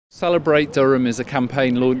Celebrate Durham is a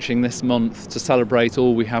campaign launching this month to celebrate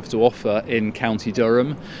all we have to offer in County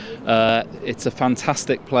Durham. It's a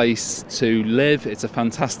fantastic place to live, it's a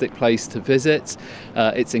fantastic place to visit,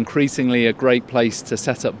 it's increasingly a great place to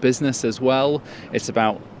set up business as well. It's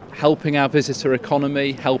about helping our visitor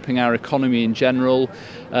economy, helping our economy in general,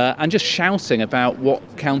 and just shouting about what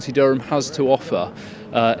County Durham has to offer.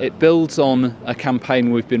 It builds on a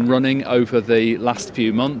campaign we've been running over the last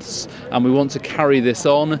few months, and we want to carry this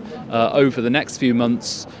on over the next few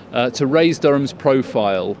months to raise Durham's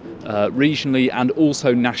profile regionally and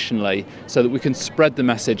also nationally, so that we can spread the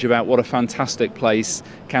message about what a fantastic place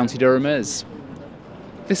County Durham is.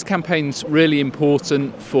 This campaign's really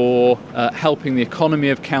important for helping the economy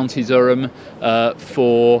of County Durham,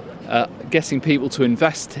 for getting people to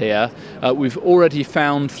invest here. We've already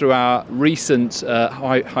found through our recent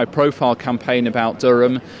high-profile campaign about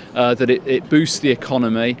Durham that it boosts the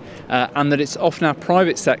economy, and that it's often our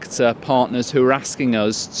private sector partners who are asking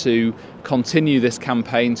us to continue this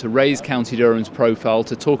campaign to raise County Durham's profile,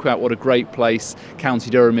 to talk about what a great place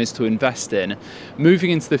County Durham is to invest in.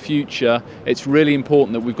 Moving into the future, it's really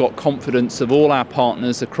important that we've got confidence of all our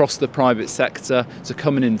partners across the private sector to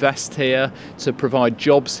come and invest here, to provide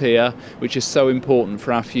jobs here, which is so important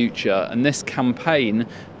for our future. And this campaign,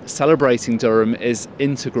 Celebrating Durham, is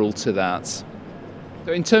integral to that.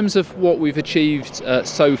 So in terms of what we've achieved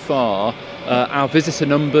so far, our visitor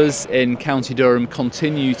numbers in County Durham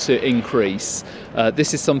continue to increase.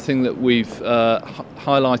 This is something that we've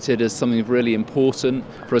highlighted as something really important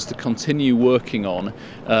for us to continue working on,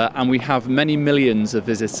 and we have many millions of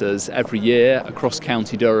visitors every year across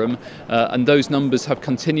County Durham, and those numbers have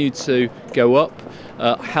continued to go up,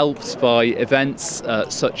 helped by events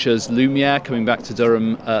such as Lumiere coming back to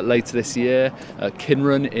Durham later this year,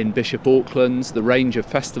 Cllr in Bishop Auckland, the range of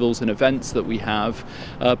festivals and events that we have,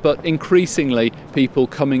 but increasingly people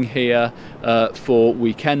coming here for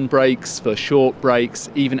weekend breaks, for short breaks,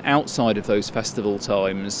 even outside of those festival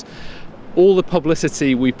times. All the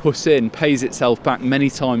publicity we put in pays itself back many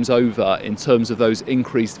times over in terms of those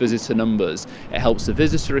increased visitor numbers. It helps the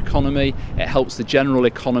visitor economy, it helps the general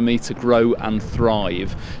economy to grow and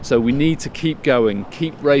thrive. So we need to keep going,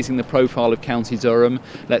 keep raising the profile of County Durham.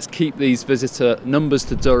 Let's keep these visitor numbers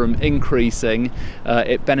to Durham increasing.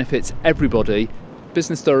 It benefits everybody.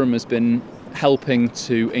 Business Durham has been helping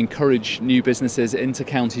to encourage new businesses into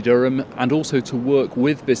County Durham, and also to work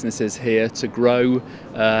with businesses here to grow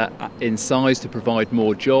in size, to provide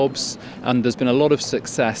more jobs, and there's been a lot of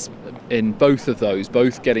success in both of those,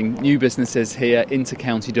 both getting new businesses here into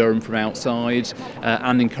County Durham from outside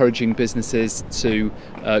and encouraging businesses to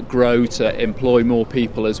grow, to employ more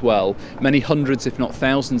people as well. Many hundreds, if not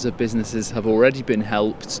thousands, of businesses have already been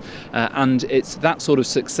helped, and it's that sort of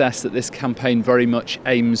success that this campaign very much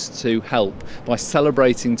aims to help. By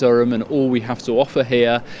celebrating Durham and all we have to offer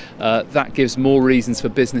here, that gives more reasons for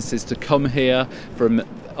businesses to come here from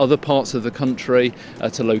other parts of the country,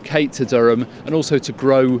 to locate to Durham, and also to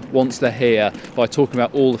grow once they're here by talking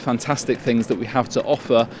about all the fantastic things that we have to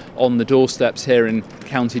offer on the doorsteps here in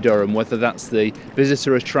County Durham, whether that's the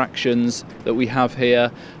visitor attractions that we have here,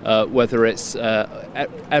 whether it's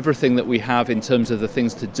everything that we have in terms of the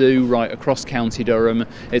things to do right across County Durham.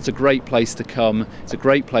 It's a great place to come, it's a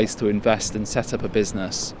great place to invest and set up a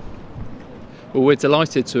business. Well, we're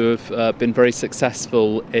delighted to have been very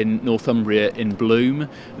successful in Northumbria In Bloom.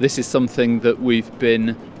 This is something that we've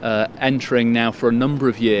been entering now for a number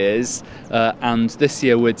of years, and this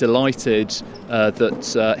year we're delighted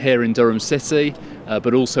that here in Durham City,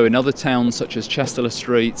 but also in other towns such as Cllr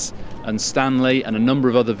Street and Stanley and a number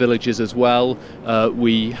of other villages as well,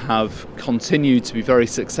 we have continued to be very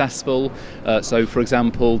successful. So for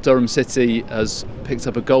example, Durham City has picked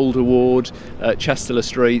up a gold award, Cllr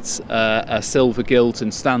Street a silver gilt,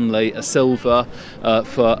 and Stanley a silver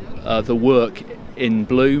for the work in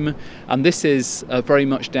Bloom, and this is very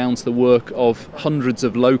much down to the work of hundreds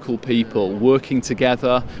of local people working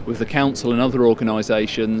together with the council and other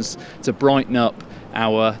organisations to brighten up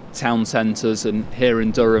our town centres, and here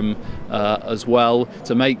in Durham as well,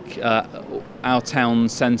 to make our town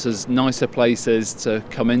centres nicer places to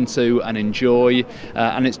come into and enjoy,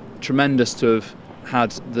 and it's tremendous to have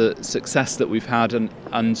had the success that we've had,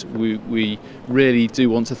 and we really do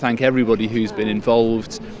want to thank everybody who's been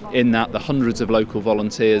involved in that, the hundreds of local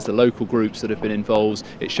volunteers, the local groups that have been involved.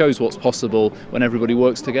 It shows what's possible when everybody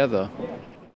works together.